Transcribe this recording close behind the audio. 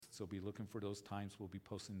So be looking for those times. We'll be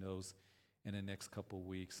posting those in the next couple of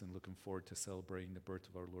weeks and looking forward to celebrating the birth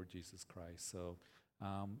of our Lord Jesus Christ. So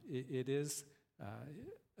it is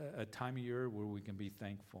a time of year where we can be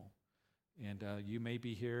thankful. And you may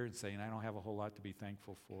be here and saying, I don't have a whole lot to be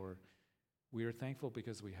thankful for. We are thankful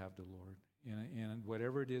because we have the Lord. And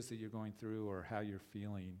whatever it is that you're going through or how you're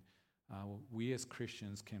feeling, we as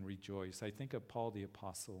Christians can rejoice. I think of Paul the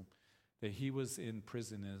Apostle, that he was in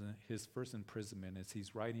prison, his first imprisonment, as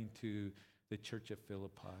he's writing to the church at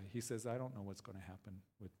Philippi. He says, I don't know what's going to happen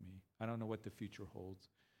with me. I don't know what the future holds.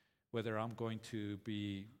 Whether I'm going to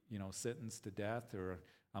be, sentenced to death or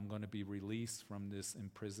I'm going to be released from this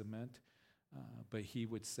imprisonment. But he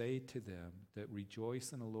would say to them that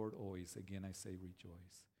rejoice in the Lord always. Again, I say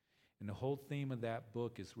rejoice. And the whole theme of that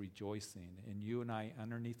book is rejoicing. And you and I,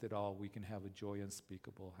 underneath it all, we can have a joy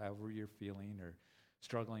unspeakable, however you're feeling or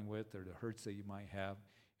struggling with or the hurts that you might have.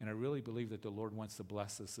 And I really believe that the Lord wants to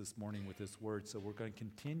bless us this morning with His word. So we're going to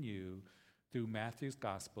continue through Matthew's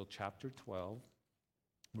Gospel, chapter 12.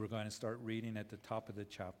 We're going to start reading at the top of the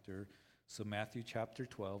chapter. So Matthew chapter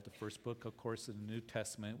 12, the first book, of course, in the New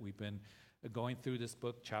Testament. We've been going through this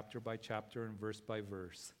book chapter by chapter and verse by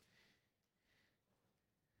verse.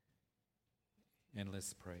 And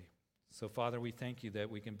let's pray. So, Father, we thank you that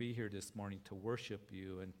we can be here this morning to worship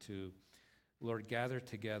you and to, Lord, gather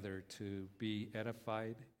together to be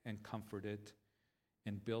edified and comforted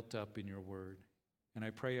and built up in your word. And I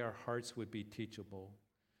pray our hearts would be teachable,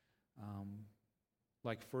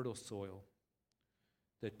 like fertile soil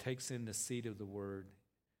that takes in the seed of the word,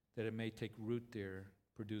 that it may take root there,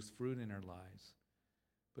 produce fruit in our lives.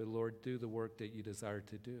 But Lord, do the work that you desire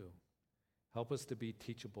to do. Help us to be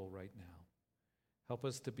teachable right now. Help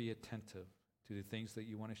us to be attentive to the things that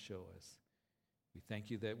you want to show us. We thank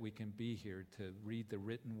you that we can be here to read the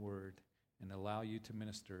written word and allow you to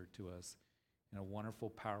minister to us in a wonderful,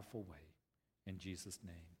 powerful way. In Jesus'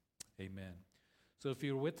 name, amen. So if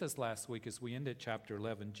you were with us last week as we ended chapter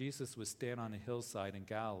 11, Jesus would stand on a hillside in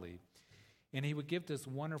Galilee, and he would give this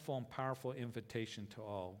wonderful and powerful invitation to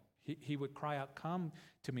all. He would cry out, come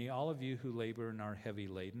to me, all of you who labor and are heavy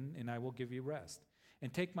laden, and I will give you rest.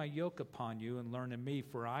 And take my yoke upon you and learn of me,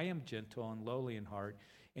 for I am gentle and lowly in heart,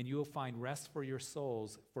 and you will find rest for your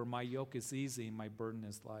souls, for my yoke is easy and my burden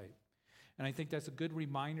is light. And I think that's a good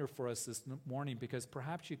reminder for us this morning, because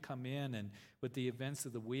perhaps you come in and with the events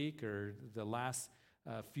of the week or the last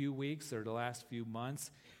few weeks or the last few months,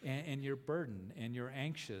 and you're burdened and you're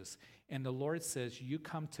anxious. And the Lord says, you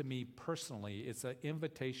come to me personally. It's an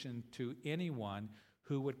invitation to anyone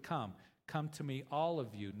who would come. Come to me, all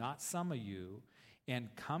of you, not some of you.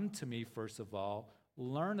 And come to me, first of all,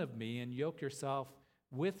 learn of me and yoke yourself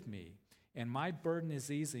with me. And my burden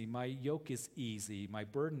is easy, my yoke is easy, my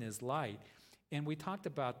burden is light. And we talked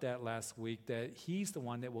about that last week, that he's the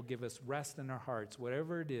one that will give us rest in our hearts,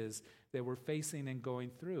 whatever it is that we're facing and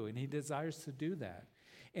going through. And he desires to do that.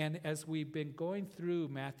 And as we've been going through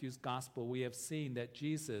Matthew's gospel, we have seen that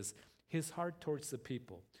Jesus, his heart towards the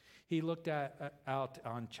people. He looked out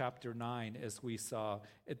on chapter 9 as we saw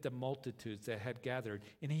at the multitudes that had gathered,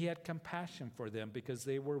 and he had compassion for them because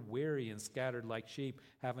they were weary and scattered like sheep,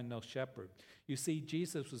 having no shepherd. You see,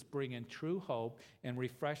 Jesus was bringing true hope and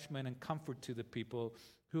refreshment and comfort to the people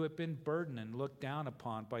who had been burdened and looked down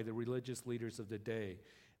upon by the religious leaders of the day.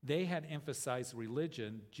 They had emphasized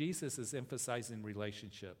religion. Jesus is emphasizing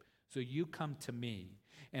relationship. So you come to me.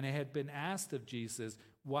 And it had been asked of Jesus,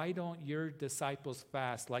 why don't your disciples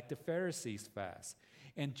fast like the Pharisees fast?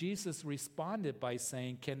 And Jesus responded by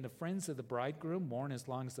saying, can the friends of the bridegroom mourn as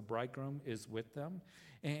long as the bridegroom is with them?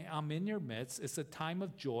 And I'm in your midst. It's a time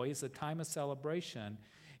of joy. It's a time of celebration.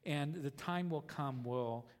 And the time will come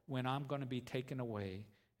when I'm going to be taken away.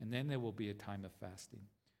 And then there will be a time of fasting.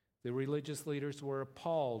 The religious leaders were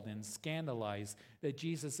appalled and scandalized that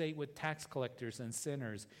Jesus ate with tax collectors and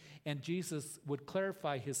sinners. And Jesus would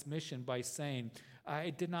clarify his mission by saying,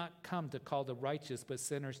 I did not come to call the righteous, but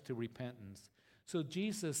sinners to repentance. So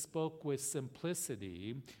Jesus spoke with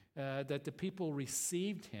simplicity that the people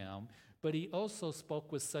received him, but he also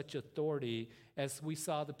spoke with such authority as we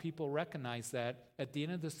saw the people recognize that at the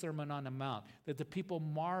end of the Sermon on the Mount, that the people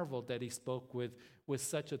marveled that he spoke with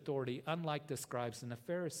such authority, unlike the scribes and the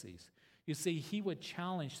Pharisees. You see, he would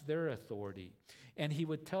challenge their authority, and he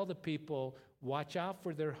would tell the people, watch out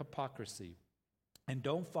for their hypocrisy and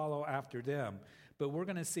don't follow after them. But we're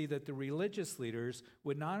going to see that the religious leaders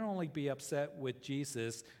would not only be upset with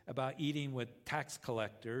Jesus about eating with tax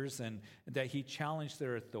collectors and that he challenged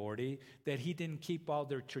their authority, that he didn't keep all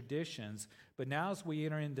their traditions, but now as we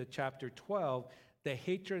enter into chapter 12, the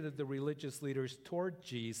hatred of the religious leaders toward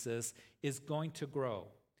Jesus is going to grow.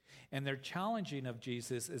 And their challenging of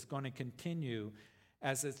Jesus is going to continue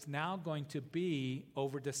as it's now going to be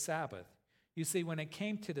over the Sabbath. You see, when it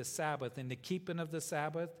came to the Sabbath and the keeping of the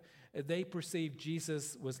Sabbath, they perceived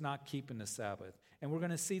Jesus was not keeping the Sabbath. And we're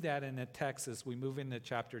going to see that in the text as we move into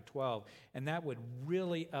chapter 12. And that would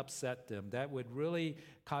really upset them. That would really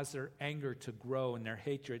cause their anger to grow and their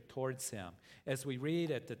hatred towards him. As we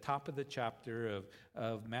read at the top of the chapter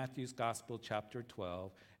of Matthew's Gospel, chapter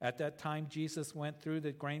 12, at that time Jesus went through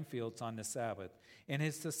the grain fields on the Sabbath. And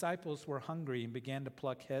his disciples were hungry and began to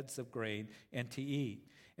pluck heads of grain and to eat.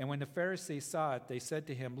 And when the Pharisees saw it, they said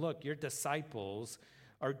to him, "Look, your disciples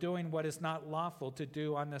are doing what is not lawful to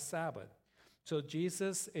do on the Sabbath." So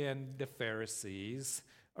Jesus and the Pharisees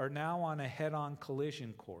are now on a head-on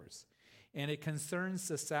collision course, and it concerns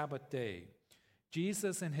the Sabbath day.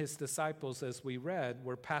 Jesus and his disciples, as we read,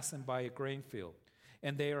 were passing by a grain field,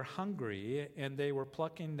 and they are hungry, and they were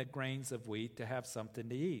plucking the grains of wheat to have something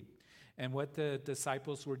to eat. And what the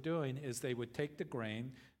disciples were doing is they would take the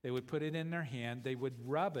grain, they would put it in their hand, they would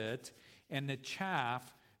rub it, and the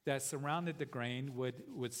chaff that surrounded the grain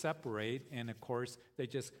would separate, and of course, they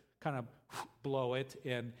just kind of blow it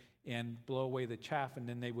and blow away the chaff, and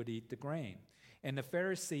then they would eat the grain. And the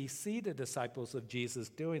Pharisees see the disciples of Jesus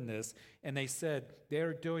doing this, and they said,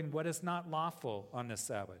 they're doing what is not lawful on the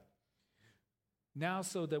Sabbath. Now,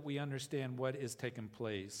 so that we understand what is taking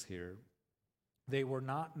place here, they were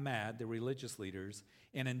not mad, the religious leaders,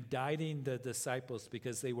 in indicting the disciples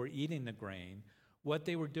because they were eating the grain. What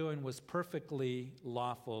they were doing was perfectly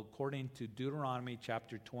lawful according to Deuteronomy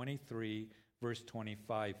chapter 23, verse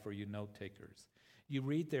 25, for you note takers. You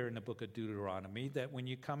read there in the book of Deuteronomy that when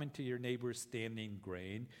you come into your neighbor's standing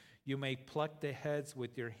grain, you may pluck the heads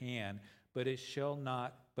with your hand, but you shall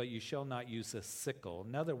not use a sickle.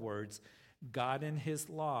 In other words, God in his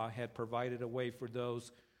law had provided a way for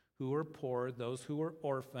those who were poor, those who were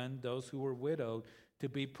orphaned, those who were widowed, to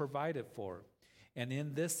be provided for. And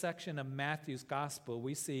in this section of Matthew's gospel,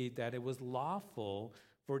 we see that it was lawful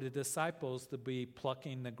for the disciples to be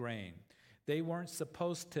plucking the grain. They weren't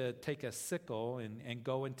supposed to take a sickle and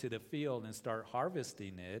go into the field and start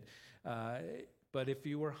harvesting it. But if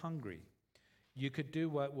you were hungry, you could do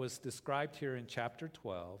what was described here in chapter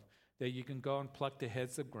 12, that you can go and pluck the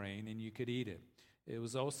heads of grain and you could eat it. It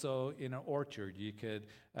was also in an orchard. You could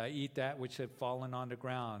eat that which had fallen on the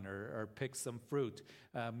ground or pick some fruit.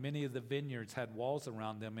 Many of the vineyards had walls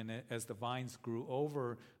around them, and as the vines grew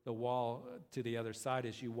over the wall to the other side,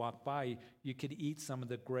 as you walked by, you could eat some of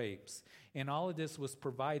the grapes. And all of this was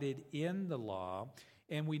provided in the law.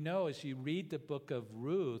 And we know as you read the book of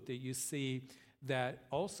Ruth that you see that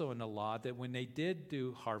also in the law that when they did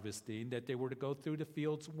do harvesting, that they were to go through the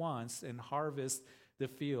fields once and harvest the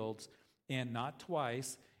fields, and not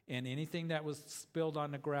twice, and anything that was spilled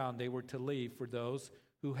on the ground, they were to leave for those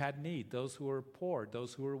who had need, those who were poor,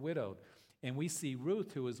 those who were widowed. And we see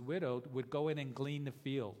Ruth, who was widowed, would go in and glean the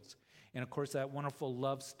fields. And of course, that wonderful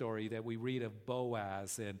love story that we read of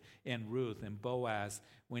Boaz and Ruth, and Boaz,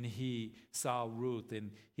 when he saw Ruth,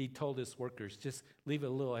 and he told his workers, just leave a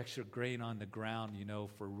little extra grain on the ground,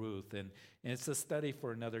 for Ruth. And it's a study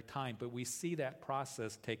for another time, but we see that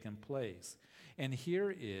process taking place. And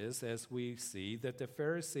here is, as we see, that the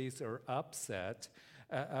Pharisees are upset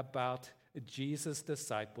about Jesus'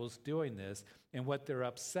 disciples doing this. And what they're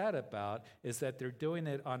upset about is that they're doing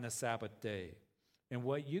it on the Sabbath day. And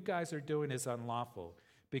what you guys are doing is unlawful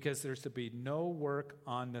because there's to be no work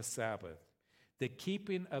on the Sabbath. The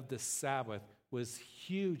keeping of the Sabbath was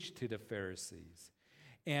huge to the Pharisees.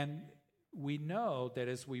 And we know that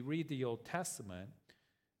as we read the Old Testament,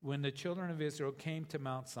 when the children of Israel came to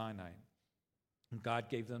Mount Sinai, God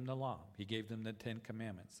gave them the law. He gave them the 10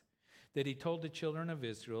 Commandments. That he told the children of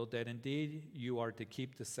Israel that indeed you are to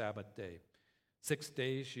keep the Sabbath day. 6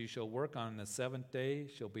 days you shall work, on the seventh day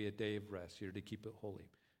shall be a day of rest. You're to keep it holy.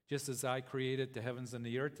 Just as I created the heavens and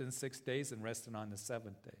the earth in 6 days and rested on the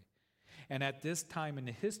seventh day. And at this time in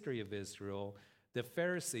the history of Israel, the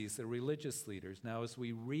Pharisees, the religious leaders, now as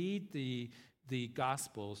we read the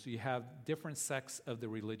Gospels, you have different sects of the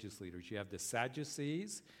religious leaders. You have the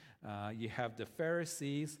Sadducees, you have the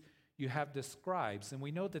Pharisees, you have the scribes. And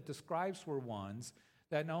we know that the scribes were ones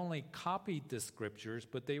that not only copied the scriptures,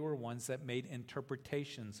 but they were ones that made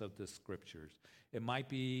interpretations of the scriptures. It might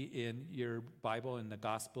be in your Bible, in the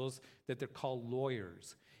Gospels, that they're called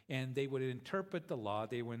lawyers. And they would interpret the law,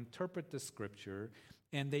 they would interpret the scripture,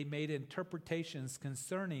 and they made interpretations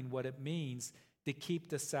concerning what it means to keep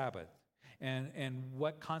the Sabbath and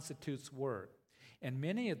what constitutes work. And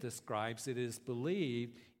many of the scribes, it is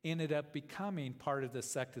believed, ended up becoming part of the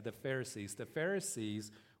sect of the Pharisees. The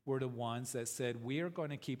Pharisees were the ones that said, we are going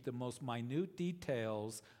to keep the most minute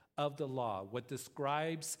details of the law, what the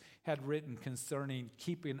scribes had written concerning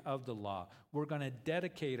keeping of the law. We're going to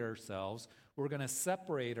dedicate ourselves. We're going to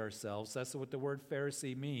separate ourselves. That's what the word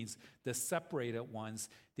Pharisee means, the separated ones,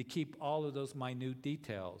 to keep all of those minute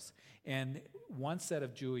details. And one set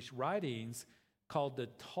of Jewish writings called the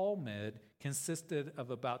Talmud consisted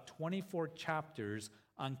of about 24 chapters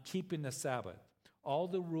on keeping the Sabbath. All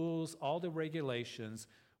the rules, all the regulations,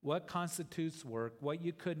 what constitutes work, what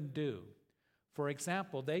you couldn't do. For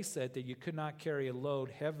example, they said that you could not carry a load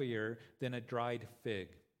heavier than a dried fig.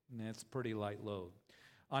 And that's a pretty light load.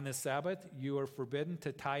 On the Sabbath, you are forbidden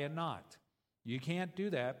to tie a knot. You can't do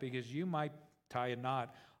that because you might tie a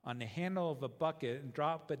knot on the handle of a bucket and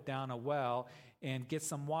drop it down a well and get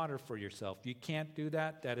some water for yourself. You can't do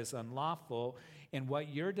that. That is unlawful. And what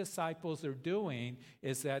your disciples are doing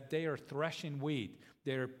is that they are threshing wheat.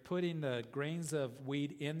 They're putting the grains of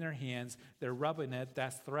wheat in their hands. They're rubbing it.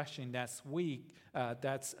 That's threshing. That's wheat.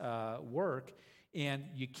 That's work. And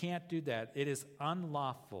you can't do that. It is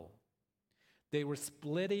unlawful. They were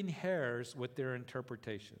splitting hairs with their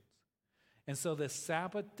interpretations. And so the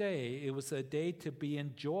Sabbath day, it was a day to be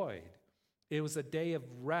enjoyed. It was a day of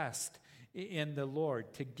rest in the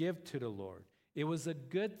Lord, to give to the Lord. It was a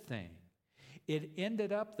good thing. It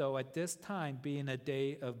ended up, though, at this time being a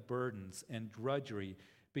day of burdens and drudgery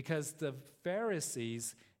because the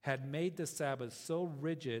Pharisees had made the Sabbath so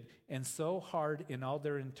rigid and so hard in all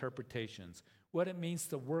their interpretations, what it means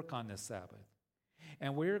to work on the Sabbath.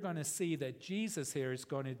 And we're going to see that Jesus here is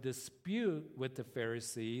going to dispute with the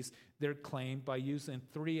Pharisees their claim by using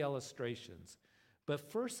 3 illustrations.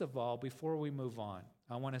 But first of all, before we move on,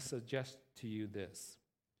 I want to suggest to you this,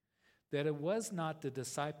 that it was not the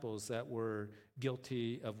disciples that were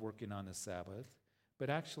guilty of working on the Sabbath, but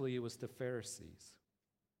actually it was the Pharisees.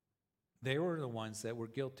 They were the ones that were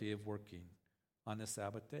guilty of working on the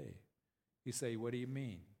Sabbath day. You say, what do you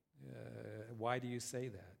mean? Why do you say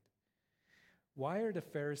that? Why are the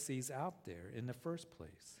Pharisees out there in the first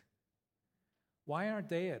place? Why aren't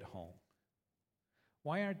they at home?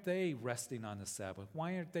 Why aren't they resting on the Sabbath?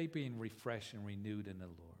 Why aren't they being refreshed and renewed in the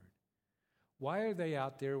Lord? Why are they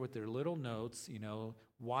out there with their little notes,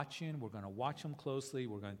 watching? We're going to watch them closely.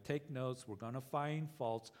 We're going to take notes. We're going to find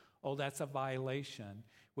faults. Oh, that's a violation.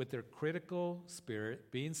 With their critical spirit,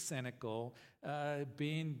 being cynical,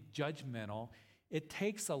 being judgmental. It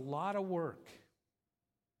takes a lot of work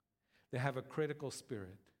to have a critical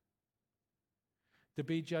spirit, to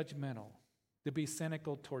be judgmental, to be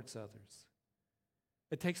cynical towards others.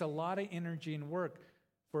 It takes a lot of energy and work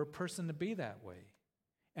for a person to be that way.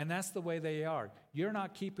 And that's the way they are. You're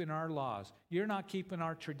not keeping our laws. You're not keeping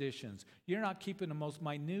our traditions. You're not keeping the most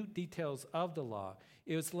minute details of the law.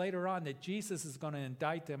 It was later on that Jesus is going to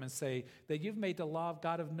indict them and say that you've made the law of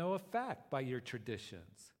God of no effect by your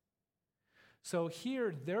traditions. So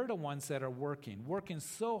here, they're the ones that are working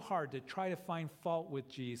so hard to try to find fault with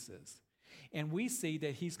Jesus. And we see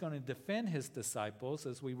that he's going to defend his disciples,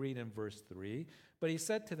 as we read in verse 3. But he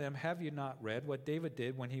said to them, have you not read what David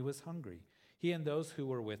did when he was hungry? He and those who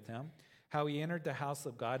were with him, how he entered the house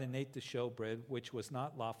of God and ate the showbread, which was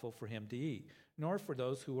not lawful for him to eat, nor for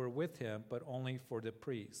those who were with him, but only for the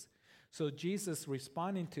priests. So Jesus,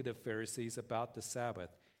 responding to the Pharisees about the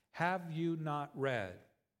Sabbath, have you not read?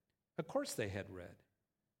 Of course they had read.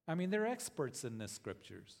 I mean, they're experts in the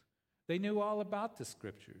scriptures. They knew all about the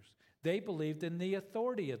scriptures. They believed in the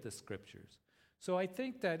authority of the scriptures. So I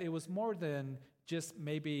think that it was more than just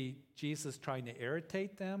maybe Jesus trying to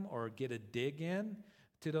irritate them or get a dig in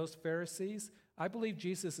to those Pharisees. I believe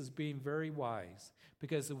Jesus is being very wise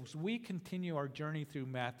because as we continue our journey through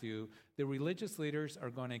Matthew, the religious leaders are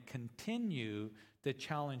going to continue to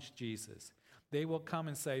challenge Jesus. They will come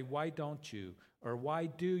and say, why don't you? Or why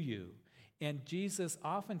do you? And Jesus,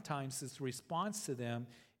 oftentimes, his response to them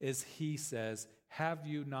is he says, have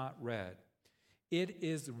you not read? It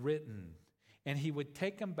is written. And he would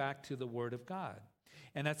take them back to the Word of God.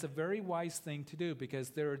 And that's a very wise thing to do because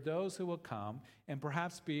there are those who will come and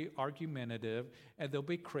perhaps be argumentative, and they'll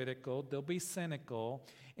be critical, they'll be cynical,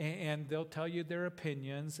 and they'll tell you their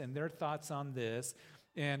opinions and their thoughts on this.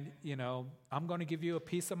 And, I'm going to give you a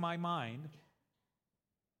piece of my mind.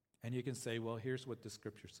 And you can say, well, here's what the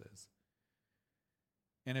scripture says.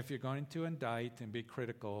 And if you're going to indict and be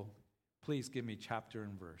critical, please give me chapter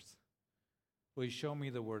and verse. Will you show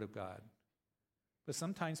me the Word of God? But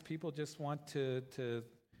sometimes people just want to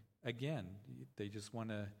again, they just want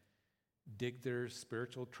to dig their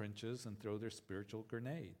spiritual trenches and throw their spiritual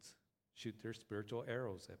grenades, shoot their spiritual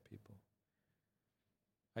arrows at people.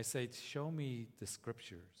 I say, show me the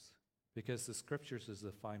scriptures, because the scriptures is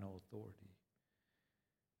the final authority.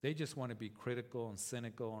 They just want to be critical and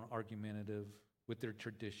cynical and argumentative, with their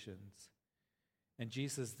traditions. And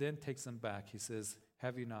Jesus then takes them back. He says,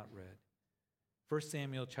 have you not read? 1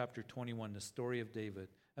 Samuel chapter 21, the story of David,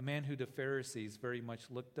 a man who the Pharisees very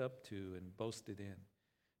much looked up to and boasted in.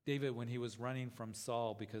 David, when he was running from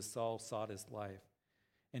Saul because Saul sought his life.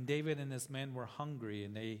 And David and his men were hungry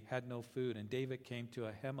and they had no food. And David came to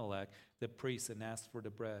Ahimelech, the priest, and asked for the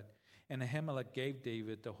bread. And Ahimelech gave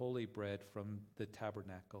David the holy bread from the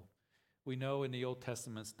tabernacle. We know in the Old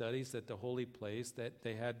Testament studies that the holy place, that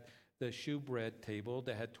they had the shewbread table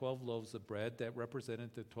that had 12 loaves of bread that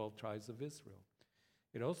represented the 12 tribes of Israel.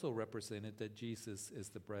 It also represented that Jesus is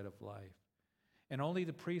the bread of life. And only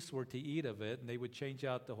the priests were to eat of it, and they would change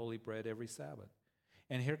out the holy bread every Sabbath.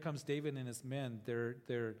 And here comes David and his men.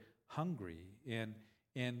 They're hungry, and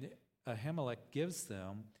Ahimelech gives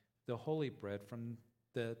them the holy bread from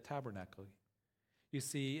the tabernacle. You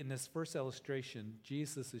see, in this first illustration,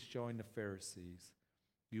 Jesus is showing the Pharisees,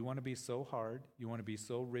 you want to be so hard, you want to be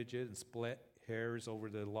so rigid and split hairs over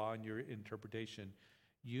the law and your interpretation.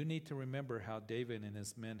 You need to remember how David and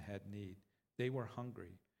his men had need. They were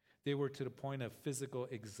hungry. They were to the point of physical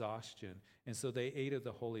exhaustion, and so they ate of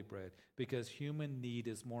the holy bread because human need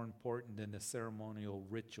is more important than the ceremonial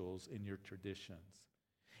rituals in your traditions.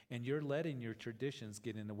 And you're letting your traditions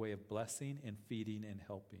get in the way of blessing and feeding and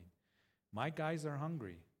helping. My guys are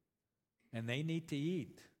hungry, and they need to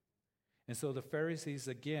eat. And so the Pharisees,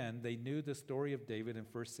 again, they knew the story of David in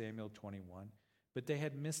 1 Samuel 21, but they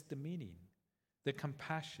had missed the meaning, the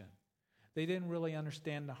compassion. They didn't really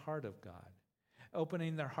understand the heart of God,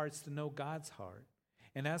 opening their hearts to know God's heart.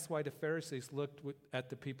 And that's why the Pharisees looked at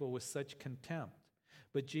the people with such contempt.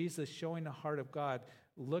 But Jesus, showing the heart of God,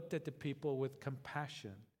 looked at the people with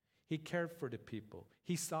compassion. He cared for the people.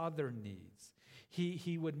 He saw their needs.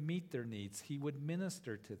 He would meet their needs. He would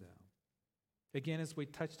minister to them. Again, as we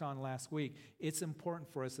touched on last week, it's important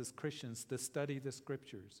for us as Christians to study the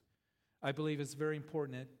Scriptures. I believe it's very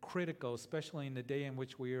important and critical, especially in the day in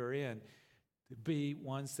which we are in, to be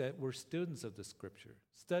ones that were students of the Scripture.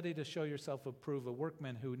 Study to show yourself approved, a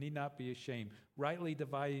workman who need not be ashamed, rightly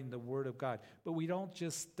dividing the Word of God. But we don't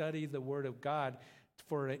just study the Word of God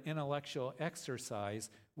for an intellectual exercise.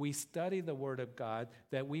 We study the Word of God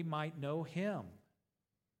that we might know Him,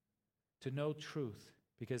 to know truth,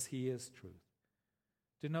 because He is truth.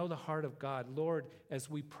 To know the heart of God. Lord, as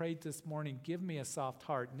we prayed this morning, give me a soft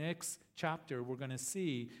heart. Next chapter, we're going to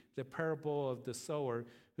see the parable of the sower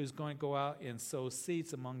who's going to go out and sow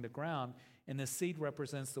seeds among the ground. And the seed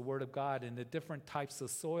represents the Word of God and the different types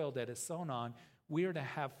of soil that is sown on. We are to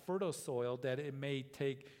have fertile soil that it may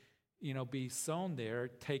take, be sown there,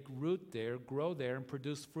 take root there, grow there, and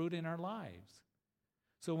produce fruit in our lives.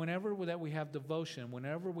 So whenever that we have devotion,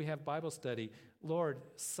 whenever we have Bible study, Lord,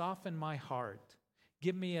 soften my heart.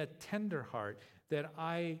 Give me a tender heart that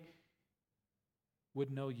I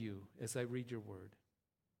would know you as I read your word.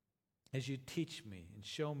 As you teach me and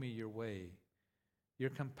show me your way, your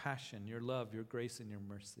compassion, your love, your grace, and your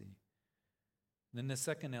mercy. And then the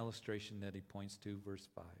second illustration that he points to, verse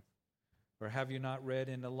 5. Or have you not read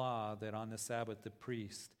in the law that on the Sabbath the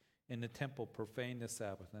priest in the temple profane the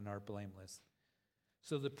Sabbath and are blameless?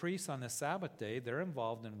 So the priests on the Sabbath day, they're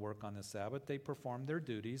involved in work on the Sabbath. They perform their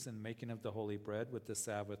duties in making of the holy bread with the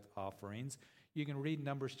Sabbath offerings. You can read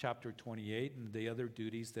Numbers chapter 28 and the other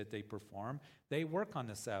duties that they perform. They work on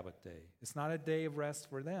the Sabbath day. It's not a day of rest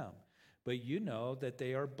for them. But you know that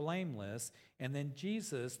they are blameless. And then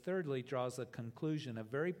Jesus, thirdly, draws a conclusion, a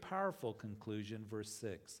very powerful conclusion, verse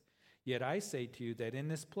 6. Yet I say to you that in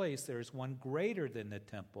this place there is one greater than the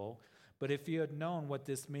temple. But if you had known what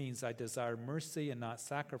this means, I desire mercy and not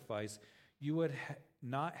sacrifice, you would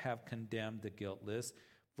not have condemned the guiltless.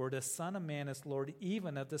 For the Son of Man is Lord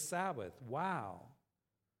even of the Sabbath. Wow.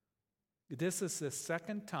 This is the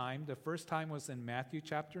second time. The first time was in Matthew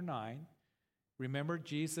chapter 9. Remember,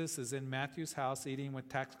 Jesus is in Matthew's house eating with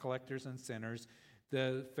tax collectors and sinners.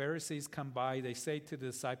 The Pharisees come by. They say to the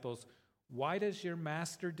disciples, why does your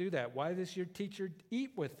master do that? Why does your teacher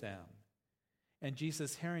eat with them? And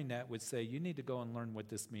Jesus, hearing that, would say, you need to go and learn what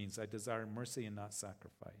this means. I desire mercy and not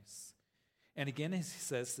sacrifice. And again, he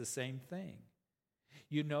says the same thing.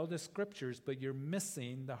 You know the Scriptures, but you're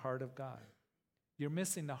missing the heart of God. You're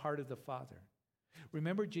missing the heart of the Father.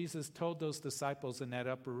 Remember, Jesus told those disciples in that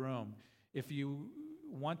upper room, if you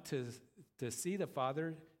want to see the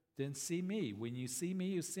Father, then see me. When you see me,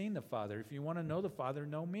 you've seen the Father. If you want to know the Father,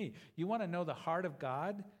 know me. You want to know the heart of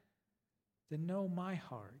God? Then know my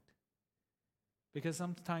heart. Because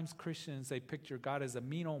sometimes Christians, they picture God as a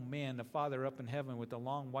mean old man, the Father up in heaven with a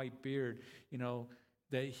long white beard,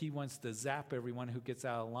 that he wants to zap everyone who gets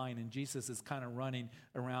out of line. And Jesus is kind of running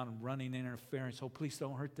around, running interference. Oh, please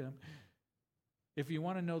don't hurt them. If you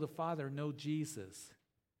want to know the Father, know Jesus.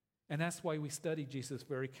 And that's why we study Jesus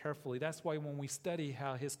very carefully. That's why when we study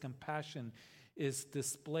how his compassion is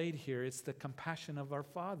displayed here, it's the compassion of our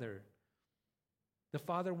Father. The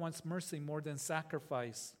Father wants mercy more than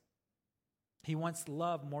sacrifice. He wants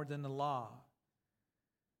love more than the law.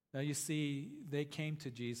 Now you see, they came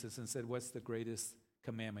to Jesus and said, what's the greatest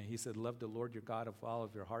commandment? He said, love the Lord your God with all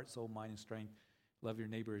of your heart, soul, mind, and strength. Love your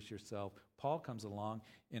neighbor as yourself. Paul comes along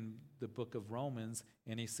in the book of Romans,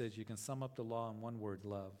 and he says you can sum up the law in one word,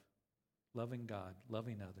 love. Loving God,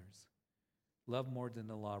 loving others. Love more than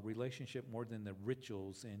the law, relationship more than the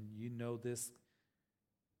rituals. And you know this,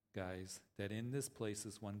 guys, that in this place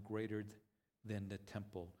is one greater than the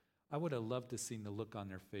temple. I would have loved to see the look on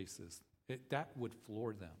their faces. That would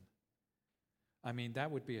floor them. I mean,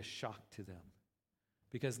 that would be a shock to them.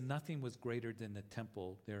 Because nothing was greater than the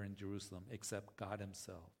temple there in Jerusalem except God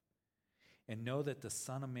himself. And know that the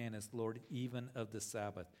Son of Man is Lord even of the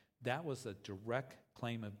Sabbath. That was a direct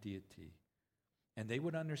claim of deity. And they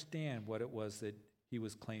would understand what it was that he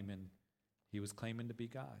was claiming. He was claiming to be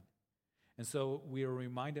God. And so we are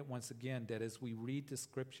reminded once again that as we read the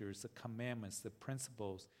scriptures, the commandments, the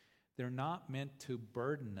principles, they're not meant to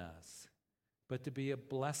burden us, but to be a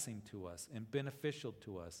blessing to us and beneficial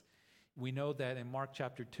to us. We know that in Mark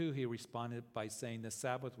chapter 2, he responded by saying the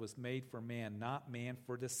Sabbath was made for man, not man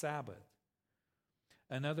for the Sabbath.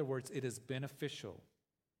 In other words, it is beneficial.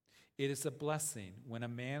 It is a blessing when a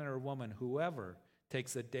man or a woman, whoever,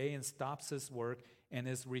 takes a day and stops his work and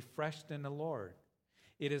is refreshed in the Lord.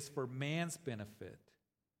 It is for man's benefit.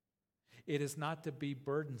 It is not to be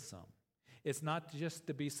burdensome. It's not just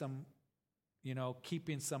to be some,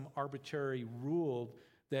 keeping some arbitrary rule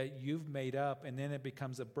that you've made up, and then it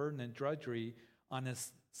becomes a burden and drudgery on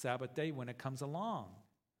this Sabbath day when it comes along.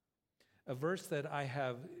 A verse that I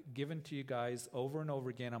have given to you guys over and over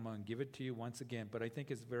again, I'm going to give it to you once again, but I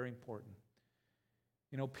think it's very important.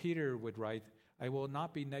 Peter would write, I will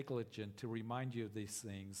not be negligent to remind you of these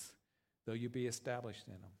things, though you be established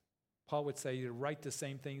in them. Paul would say, to write the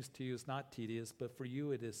same things to you is not tedious, but for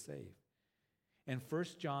you it is safe. And 1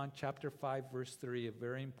 John chapter 5, verse 3, a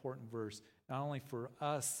very important verse, not only for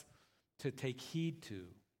us to take heed to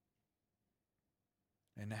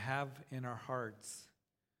and to have in our hearts,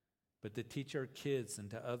 but to teach our kids and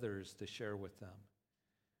to others to share with them.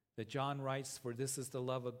 That John writes, for this is the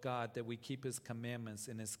love of God, that we keep his commandments,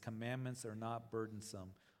 and his commandments are not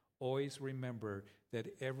burdensome. Always remember that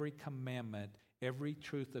every commandment, every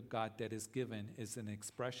truth of God that is given is an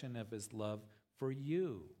expression of his love for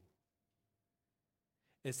you.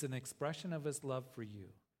 It's an expression of his love for you.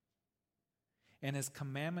 And his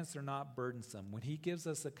commandments are not burdensome. When he gives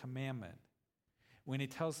us a commandment, when he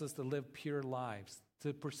tells us to live pure lives,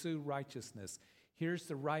 to pursue righteousness, here's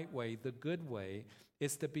the right way, the good way,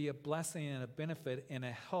 is to be a blessing and a benefit and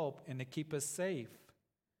a help and to keep us safe.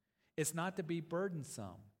 It's not to be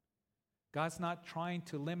burdensome. God's not trying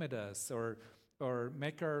to limit us or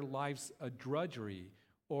make our lives a drudgery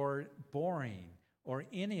or boring or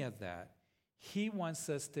any of that. He wants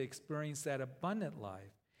us to experience that abundant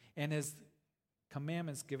life. And his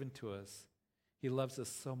commandments given to us, he loves us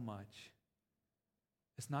so much.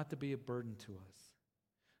 It's not to be a burden to us.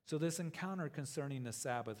 So this encounter concerning the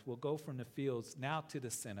Sabbath will go from the fields now to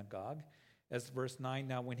the synagogue. As verse 9,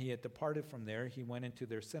 now when he had departed from there, he went into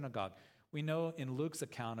their synagogue. We know in Luke's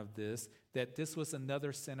account of this that this was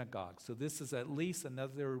another synagogue. So this is at least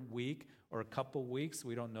another week or a couple weeks.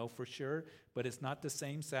 We don't know for sure, but it's not the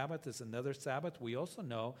same Sabbath. It's another Sabbath. We also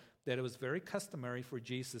know that it was very customary for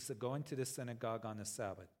Jesus to go into the synagogue on the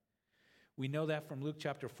Sabbath. We know that from Luke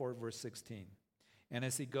chapter 4, verse 16. And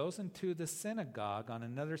as he goes into the synagogue on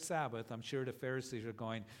another Sabbath, I'm sure the Pharisees are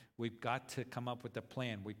going, we've got to come up with a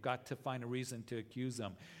plan. We've got to find a reason to accuse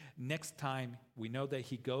him. Next time, we know that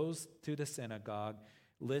he goes to the synagogue.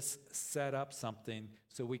 Let's set up something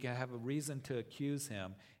so we can have a reason to accuse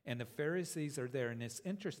him. And the Pharisees are there. And it's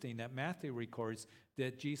interesting that Matthew records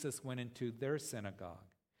that Jesus went into their synagogue.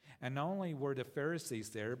 And not only were the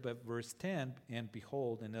Pharisees there, but verse 10, and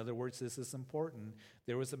behold, in other words, this is important,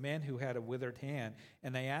 there was a man who had a withered hand,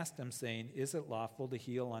 and they asked him, saying, is it lawful to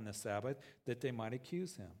heal on the Sabbath, that they might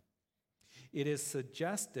accuse him? It is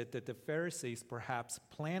suggested that the Pharisees perhaps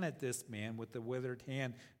planted this man with the withered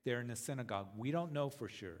hand there in the synagogue. We don't know for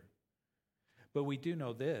sure. But we do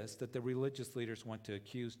know this, that the religious leaders want to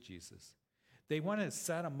accuse Jesus. They want to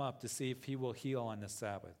set him up to see if he will heal on the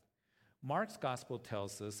Sabbath. Mark's gospel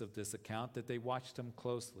tells us of this account that they watched him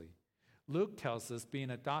closely. Luke tells us,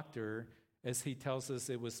 being a doctor, as he tells us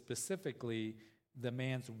it was specifically the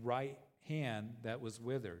man's right hand that was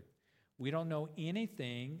withered. We don't know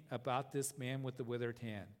anything about this man with the withered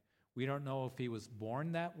hand. We don't know if he was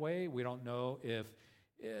born that way. We don't know if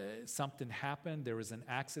something happened. There was an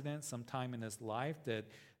accident sometime in his life that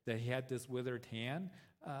he had this withered hand.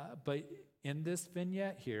 But in this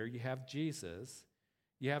vignette here, you have Jesus.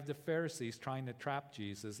 You have the Pharisees trying to trap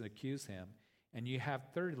Jesus and accuse him. And you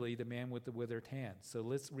have, thirdly, the man with the withered hand. So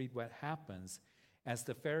let's read what happens as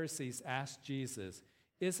the Pharisees asked Jesus,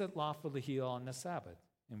 "Is it lawful to heal on the Sabbath?"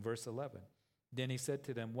 In verse 11. Then he said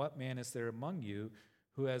to them, "What man is there among you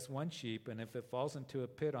who has one sheep, and if it falls into a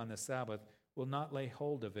pit on the Sabbath, will not lay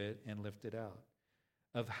hold of it and lift it out?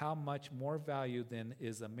 Of how much more value then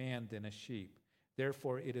is a man than a sheep?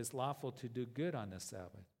 Therefore it is lawful to do good on the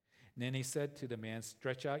Sabbath." And then he said to the man,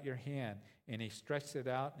 "Stretch out your hand." And he stretched it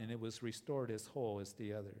out, and it was restored as whole as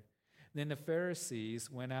the other. Then the Pharisees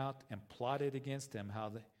went out and plotted against him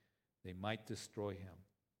how they might destroy him.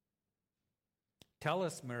 "Tell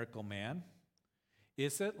us, miracle man,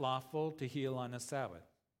 is it lawful to heal on the Sabbath?"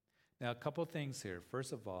 Now, a couple things here.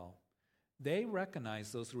 First of all, they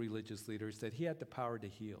recognized, those religious leaders, that he had the power to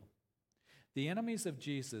heal. The enemies of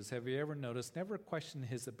Jesus, have you ever noticed, never questioned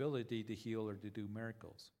his ability to heal or to do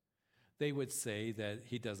miracles. They would say that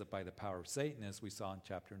he does it by the power of Satan, as we saw in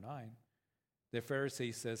chapter 9. The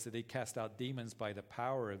Pharisee says that he cast out demons by the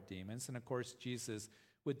power of demons. And of course, Jesus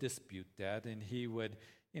would dispute that, and he would,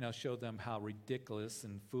 show them how ridiculous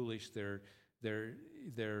and foolish their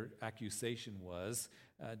accusation was.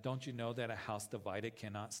 Don't you know that a house divided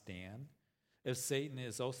cannot stand? If Satan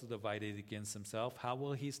is also divided against himself, how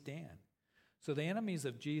will he stand? So the enemies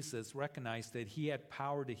of Jesus recognized that he had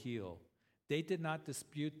power to heal. They did not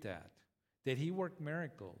dispute that he worked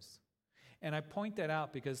miracles. And I point that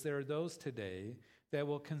out because there are those today that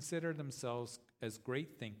will consider themselves as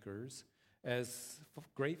great thinkers, as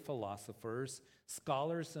great philosophers,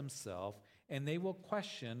 scholars themselves, and they will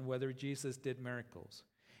question whether Jesus did miracles.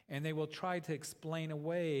 And they will try to explain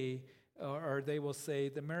away, or they will say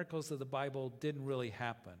the miracles of the Bible didn't really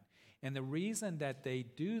happen. And the reason that they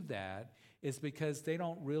do that is because they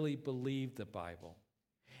don't really believe the Bible.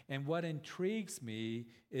 And what intrigues me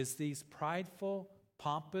is these prideful,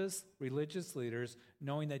 pompous religious leaders,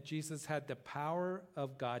 knowing that Jesus had the power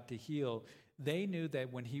of God to heal, they knew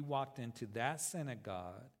that when he walked into that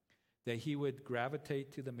synagogue, that he would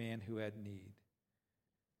gravitate to the man who had need,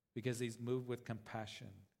 because he's moved with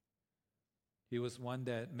compassion. He was one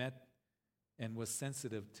that met and was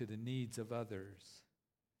sensitive to the needs of others.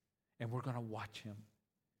 And we're going to watch him.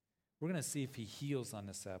 We're going to see if he heals on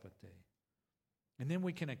the Sabbath day. And then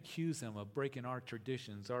we can accuse him of breaking our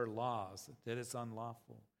traditions, our laws, that it's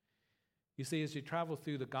unlawful. You see, as you travel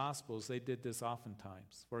through the Gospels, they did this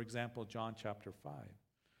oftentimes. For example, John chapter 5.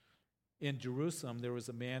 In Jerusalem, there was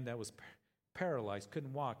a man that was paralyzed,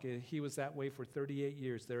 couldn't walk. He was that way for 38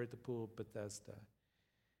 years there at the pool of Bethesda.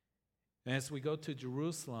 And as we go to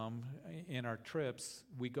Jerusalem in our trips,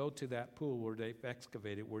 we go to that pool where they've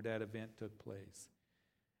excavated, where that event took place.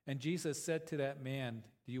 And Jesus said to that man,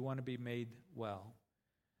 "Do you want to be made well?"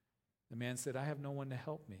 The man said, "I have no one to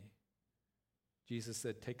help me." Jesus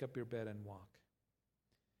said, "Take up your bed and walk."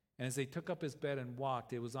 And as they took up his bed and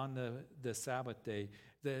walked, it was on the Sabbath day.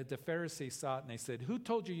 The Pharisees saw it and they said, "Who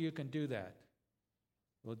told you you can do that?"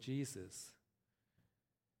 Well, Jesus.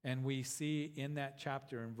 And we see in that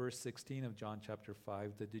chapter, in verse 16 of John chapter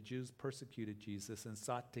 5, that the Jews persecuted Jesus and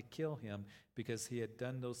sought to kill him because he had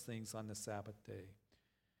done those things on the Sabbath day.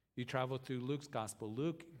 You travel through Luke's gospel.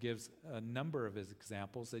 Luke gives a number of his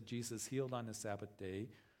examples that Jesus healed on the Sabbath day,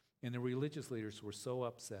 and the religious leaders were so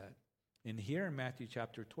upset. And here in Matthew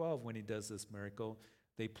chapter 12, when he does this miracle,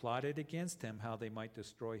 they plotted against him how they might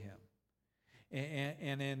destroy him.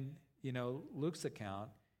 And in Luke's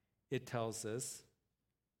account, it tells us,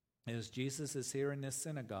 as Jesus is here in this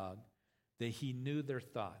synagogue, that he knew their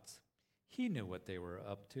thoughts. He knew what they were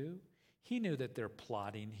up to. He knew that they're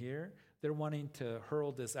plotting here. They're wanting to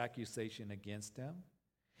hurl this accusation against him.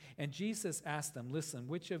 And Jesus asked them, "Listen,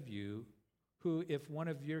 which of you, who if one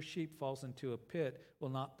of your sheep falls into a pit, will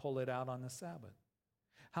not pull it out on the Sabbath?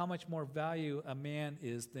 How much more value a man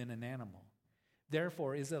is than an animal?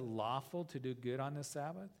 Therefore, is it lawful to do good on the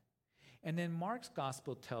Sabbath?" And then Mark's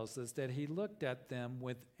gospel tells us that he looked at them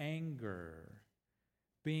with anger,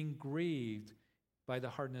 being grieved by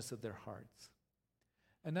the hardness of their hearts.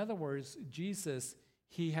 In other words, Jesus,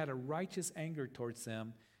 he had a righteous anger towards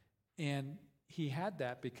them, and he had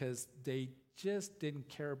that because they just didn't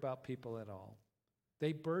care about people at all.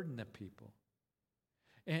 They burdened the people.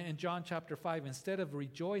 And in John chapter 5, instead of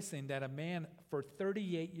rejoicing that a man for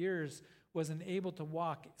 38 years wasn't able to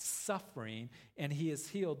walk, suffering, and he is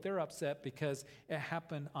healed, they're upset because it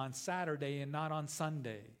happened on Saturday and not on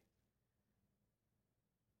Sunday.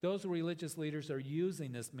 Those religious leaders are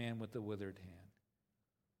using this man with the withered hand.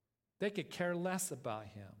 They could care less about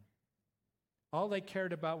him. All they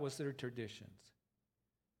cared about was their traditions.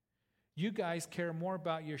 You guys care more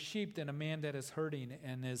about your sheep than a man that is hurting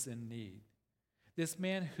and is in need. This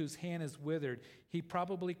man whose hand is withered, he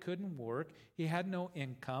probably couldn't work. He had no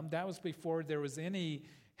income. That was before there was any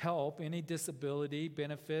help, any disability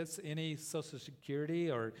benefits, any Social Security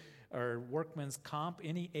or workman's comp,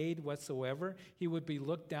 any aid whatsoever. He would be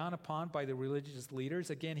looked down upon by the religious leaders.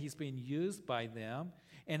 Again, he's being used by them.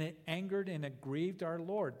 And it angered and it grieved our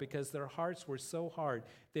Lord because their hearts were so hard.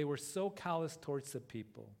 They were so callous towards the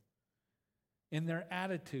people in their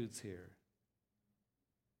attitudes here,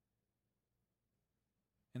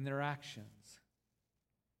 in their actions,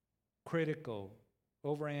 critical,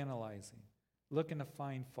 overanalyzing, looking to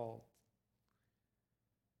find fault.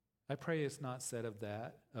 I pray it's not said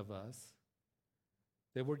of us,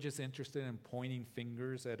 that we're just interested in pointing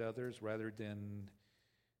fingers at others rather than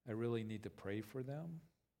I really need to pray for them.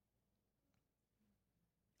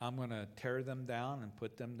 I'm going to tear them down and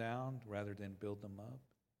put them down rather than build them up.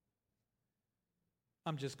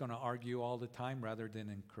 I'm just going to argue all the time rather than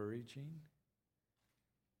encouraging.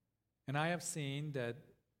 And I have seen that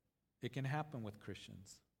it can happen with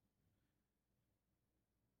Christians.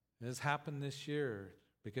 It has happened this year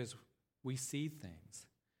because we see things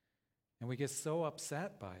and we get so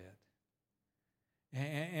upset by it.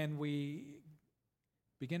 And we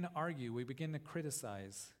begin to argue, we begin to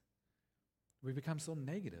criticize. We become so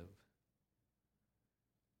negative.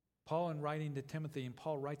 Paul, in writing to Timothy, and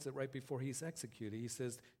Paul writes it right before he's executed, he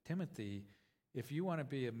says, Timothy, if you want to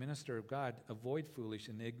be a minister of God, avoid foolish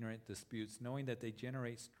and ignorant disputes, knowing that they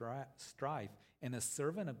generate strife. And a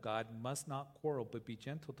servant of God must not quarrel, but be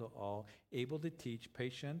gentle to all, able to teach,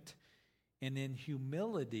 patient, and in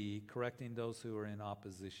humility correcting those who are in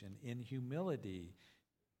opposition. In humility.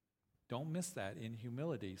 Don't miss that, in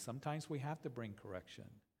humility. Sometimes we have to bring correction.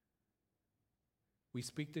 We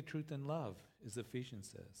speak the truth in love, as Ephesians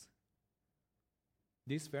says.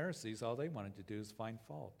 These Pharisees, all they wanted to do is find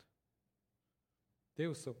fault. They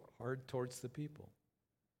were so hard towards the people.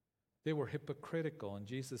 They were hypocritical, and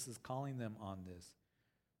Jesus is calling them on this.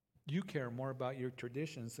 You care more about your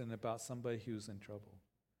traditions than about somebody who's in trouble.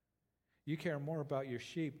 You care more about your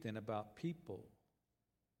sheep than about people.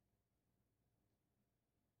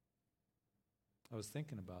 I was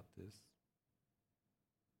thinking about this.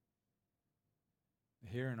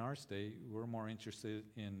 Here in our state, we're more interested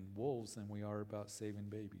in wolves than we are about saving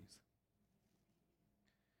babies.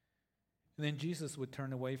 And then Jesus would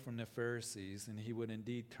turn away from the Pharisees, and he would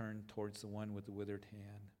indeed turn towards the one with the withered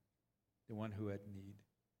hand, the one who had need.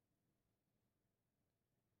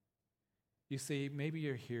 You see, maybe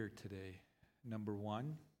you're here today, number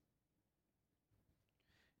one.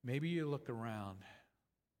 Maybe you look around,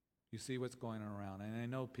 you see what's going on around, and I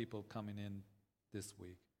know people coming in this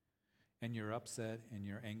week. And you're upset and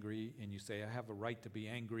you're angry and you say, I have a right to be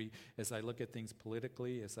angry as I look at things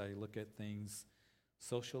politically, as I look at things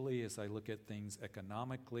socially, as I look at things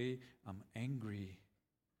economically. I'm angry.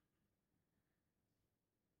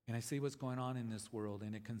 And I see what's going on in this world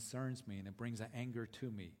and it concerns me and it brings an anger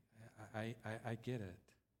to me. I get it.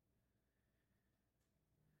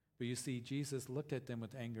 But you see, Jesus looked at them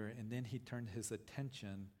with anger and then he turned his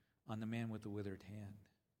attention on the man with the withered hand.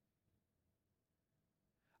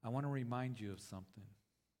 I want to remind you of something.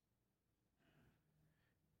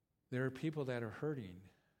 There are people that are hurting.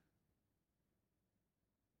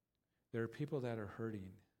 There are people that are hurting.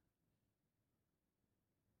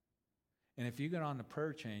 And if you get on the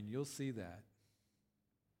prayer chain, you'll see that.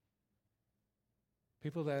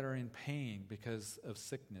 People that are in pain because of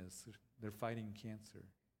sickness, they're fighting cancer.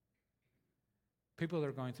 People that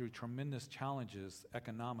are going through tremendous challenges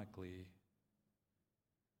economically,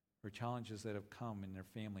 or challenges that have come in their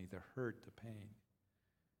family, the hurt, the pain.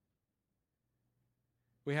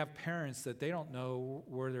 We have parents that they don't know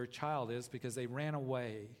where their child is because they ran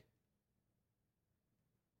away.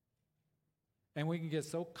 And we can get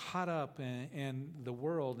so caught up in the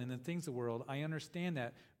world and the things of the world. I understand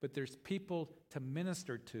that, but there's people to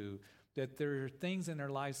minister to, that there are things in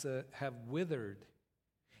their lives that have withered.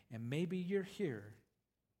 And maybe you're here.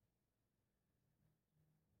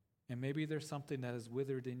 And maybe there's something that is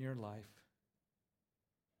withered in your life.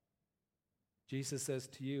 Jesus says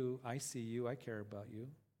to you, I see you, I care about you.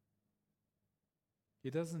 He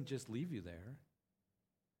doesn't just leave you there.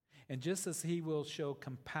 And just as he will show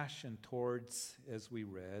compassion towards, as we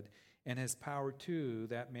read, and his power to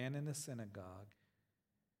that man in the synagogue,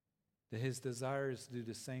 that his desire is to do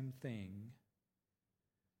the same thing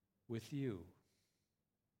with you.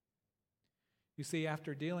 You see,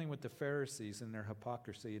 after dealing with the Pharisees and their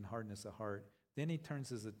hypocrisy and hardness of heart, then he turns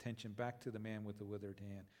his attention back to the man with the withered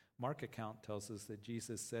hand. Mark account tells us that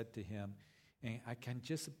Jesus said to him, and I can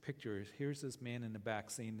just picture it, here's this man in the back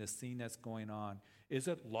seeing the scene that's going on. Is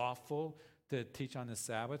it lawful to teach on the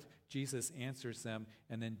Sabbath? Jesus answers them,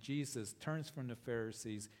 and then Jesus turns from the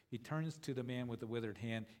Pharisees. He turns to the man with the withered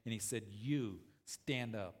hand, and he said, you,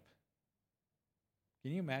 stand up.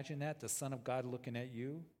 Can you imagine that? The Son of God looking at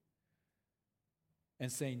you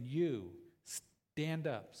and saying, you, stand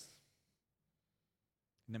up.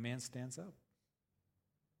 And the man stands up.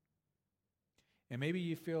 And maybe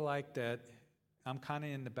you feel like that I'm kind of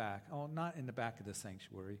in the back. Oh, not in the back of the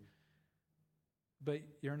sanctuary, but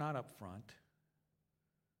you're not up front.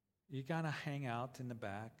 You got to hang out in the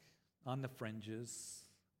back, on the fringes.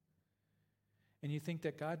 And you think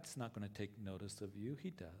that God's not going to take notice of you. He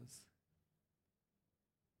does.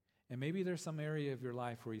 And maybe there's some area of your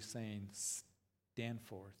life where he's saying, stand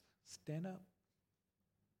forth, stand up.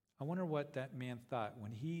 I wonder what that man thought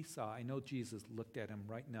when he saw, I know Jesus looked at him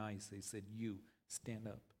right now, he said, you, stand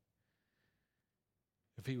up.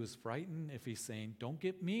 If he was frightened, if he's saying, don't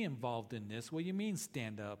get me involved in this, what do you mean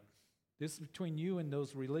stand up? This is between you and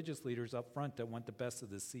those religious leaders up front that want the best of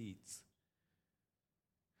the seats.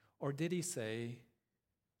 Or did he say,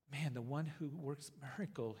 man, the one who works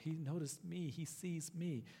miracle, he noticed me, he sees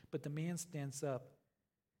me. But the man stands up,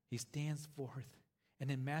 he stands forth. And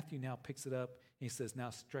then Matthew now picks it up and he says, now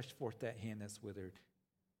stretch forth that hand that's withered.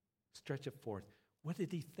 Stretch it forth. What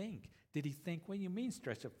did he think? Did he think, what do you mean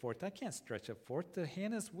stretch it forth? I can't stretch it forth. The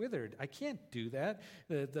hand is withered. I can't do that.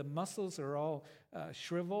 The muscles are all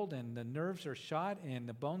shriveled and the nerves are shot and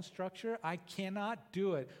the bone structure. I cannot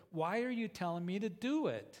do it. Why are you telling me to do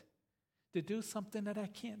it? To do something that I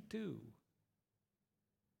can't do.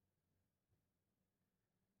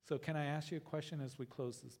 So can I ask you a question as we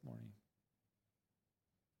close this morning?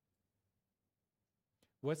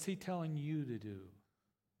 What's he telling you to do?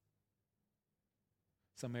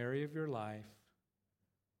 Some area of your life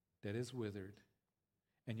that is withered,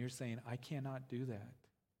 and you're saying, I cannot do that.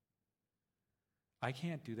 I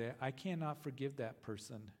can't do that. I cannot forgive that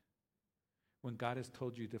person when God has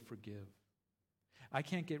told you to forgive. I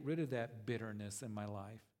can't get rid of that bitterness in my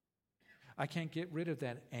life. I can't get rid of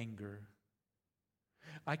that anger.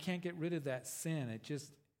 I can't get rid of that sin. It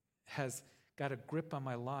just has got a grip on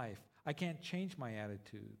my life. I can't change my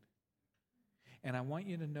attitude. And I want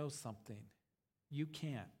you to know something. You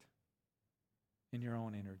can't in your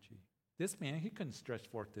own energy. This man, he couldn't stretch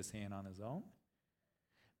forth this hand on his own.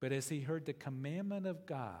 But as he heard the commandment of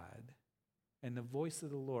God and the voice of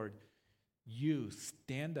the Lord, you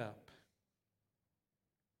stand up.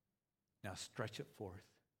 Now stretch it forth.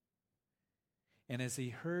 And as he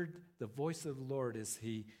heard the voice of the Lord, as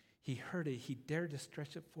he heard it, he dared to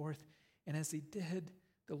stretch it forth. And as he did,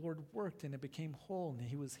 the Lord worked and it became whole and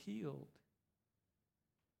he was healed.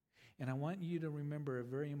 And I want you to remember a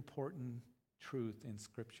very important truth in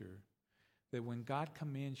Scripture, that when God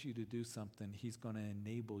commands you to do something, he's going to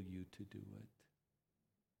enable you to do it.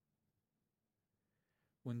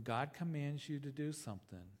 When God commands you to do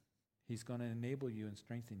something, he's going to enable you and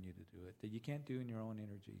strengthen you to do it, that you can't do in your own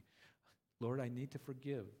energy. Lord, I need to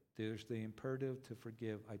forgive. There's the imperative to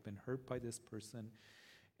forgive. I've been hurt by this person,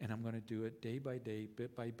 and I'm going to do it day by day,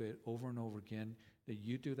 bit by bit, over and over again, that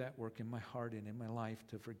you do that work in my heart and in my life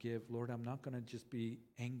to forgive. Lord, I'm not going to just be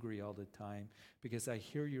angry all the time, because I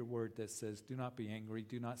hear your word that says, do not be angry,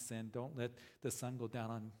 do not sin, don't let the sun go down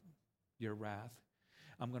on your wrath.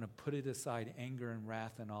 I'm going to put it aside, anger and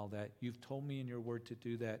wrath and all that. You've told me in your word to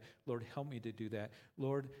do that. Lord, help me to do that.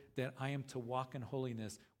 Lord, that I am to walk in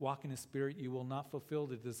holiness, walk in the Spirit. You will not fulfill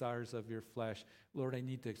the desires of your flesh. Lord, I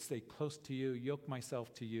need to stay close to you, yoke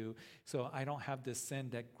myself to you, so I don't have this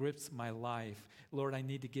sin that grips my life. Lord, I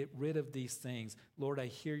need to get rid of these things. Lord, I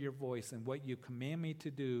hear your voice, and what you command me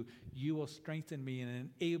to do, you will strengthen me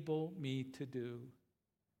and enable me to do.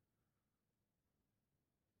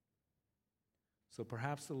 So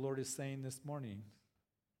perhaps the Lord is saying this morning,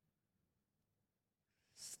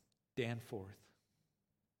 stand forth.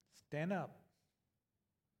 Stand up.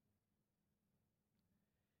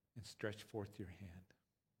 And stretch forth your hand.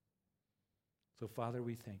 So Father,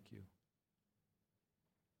 we thank you.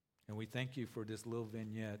 And we thank you for this little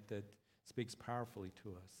vignette that speaks powerfully to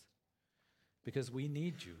us. Because we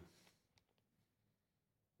need you.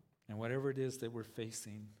 And whatever it is that we're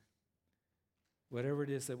facing, whatever it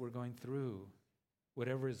is that we're going through,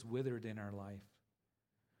 whatever is withered in our life,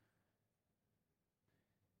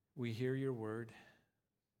 we hear your word,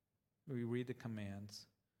 we read the commands,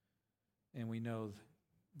 and we know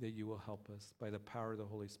that you will help us by the power of the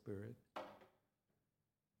Holy Spirit.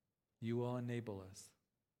 You will enable us.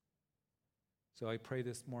 So I pray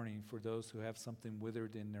this morning for those who have something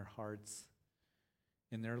withered in their hearts,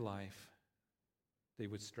 in their life, they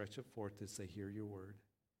would stretch it forth as they hear your word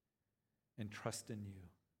and trust in you.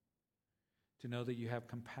 To know that you have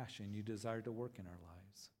compassion, you desire to work in our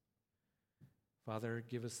lives. Father,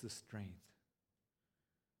 give us the strength.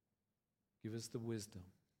 Give us the wisdom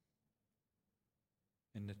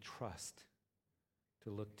and the trust to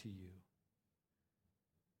look to you.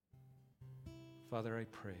 Father, I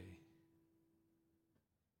pray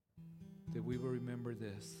that we will remember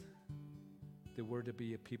this, that we're to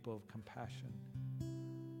be a people of compassion.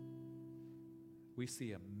 We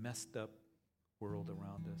see a messed up world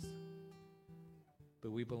around us,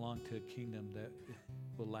 but we belong to a kingdom that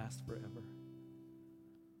will last forever.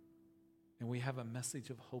 And we have a message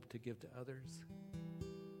of hope to give to others,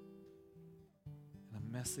 and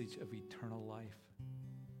a message of eternal life.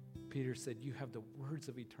 Peter said, you have the words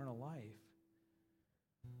of eternal life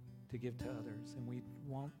to give to others, and we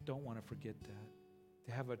don't want to forget that.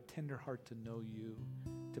 To have a tender heart to know you,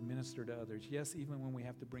 to minister to others. Yes, even when we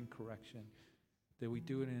have to bring correction, that we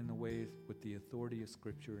do it in a way with the authority of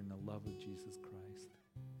Scripture and the love of Jesus Christ.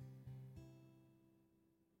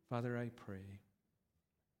 Father, I pray,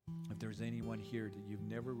 if there's anyone here that you've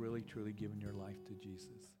never really truly given your life to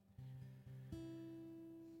Jesus,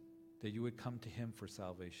 that you would come to him for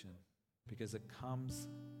salvation, because it comes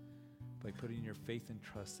by putting your faith and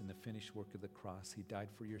trust in the finished work of the cross. He died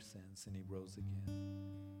for your sins and he rose again.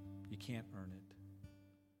 You can't earn it.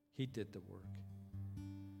 He did the work.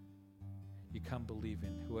 You come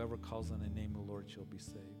believing. Whoever calls on the name of the Lord shall be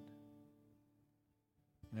saved.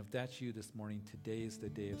 And if that's you this morning, today is the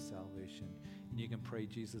day of salvation. And you can pray,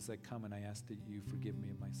 Jesus, I come and I ask that you forgive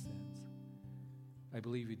me of my sins. I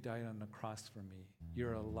believe you died on the cross for me.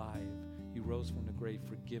 You're alive. You rose from the grave.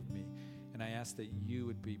 Forgive me. And I ask that you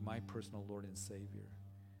would be my personal Lord and Savior.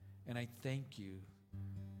 And I thank you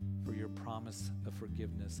for your promise of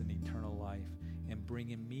forgiveness and eternal life and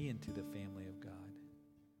bringing me into the family of God.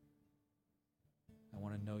 I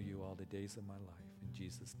want to know you all the days of my life, in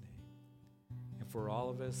Jesus' name. And for all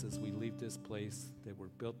of us, as we leave this place, that we're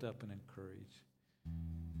built up and encouraged,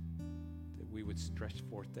 that we would stretch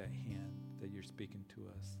forth that hand that you're speaking to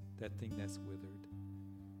us, that thing that's withered,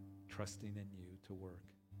 trusting in you to work.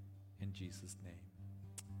 In Jesus' name,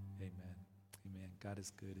 amen. Amen. God is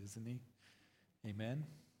good, isn't he? Amen.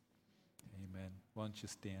 Amen. Why don't you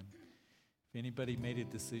stand? If anybody made a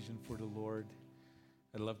decision for the Lord,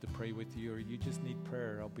 I'd love to pray with you, or you just need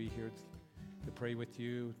prayer, I'll be here to pray with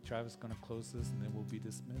you. Travis is going to close this, and then we'll be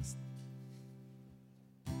dismissed.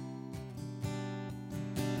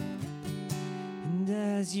 And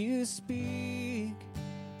as you speak,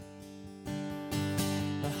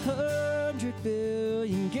 100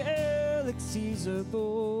 billion galaxies are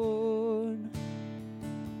born.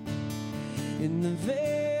 In the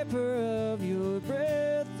vapor of your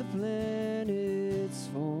breath, the planets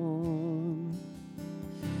form.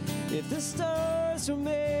 If the stars were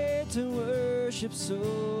made to worship, so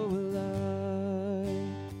will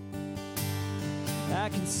I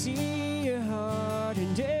can see your heart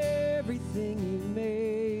and everything you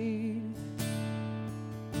made.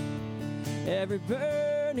 Every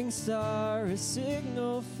burning star, a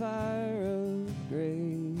signal fire of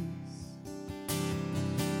grace.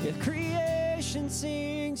 If creation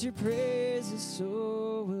sings your praises,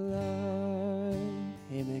 so will I.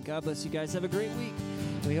 Amen. God bless you guys. Have a great week.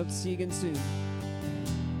 We hope to see you again soon.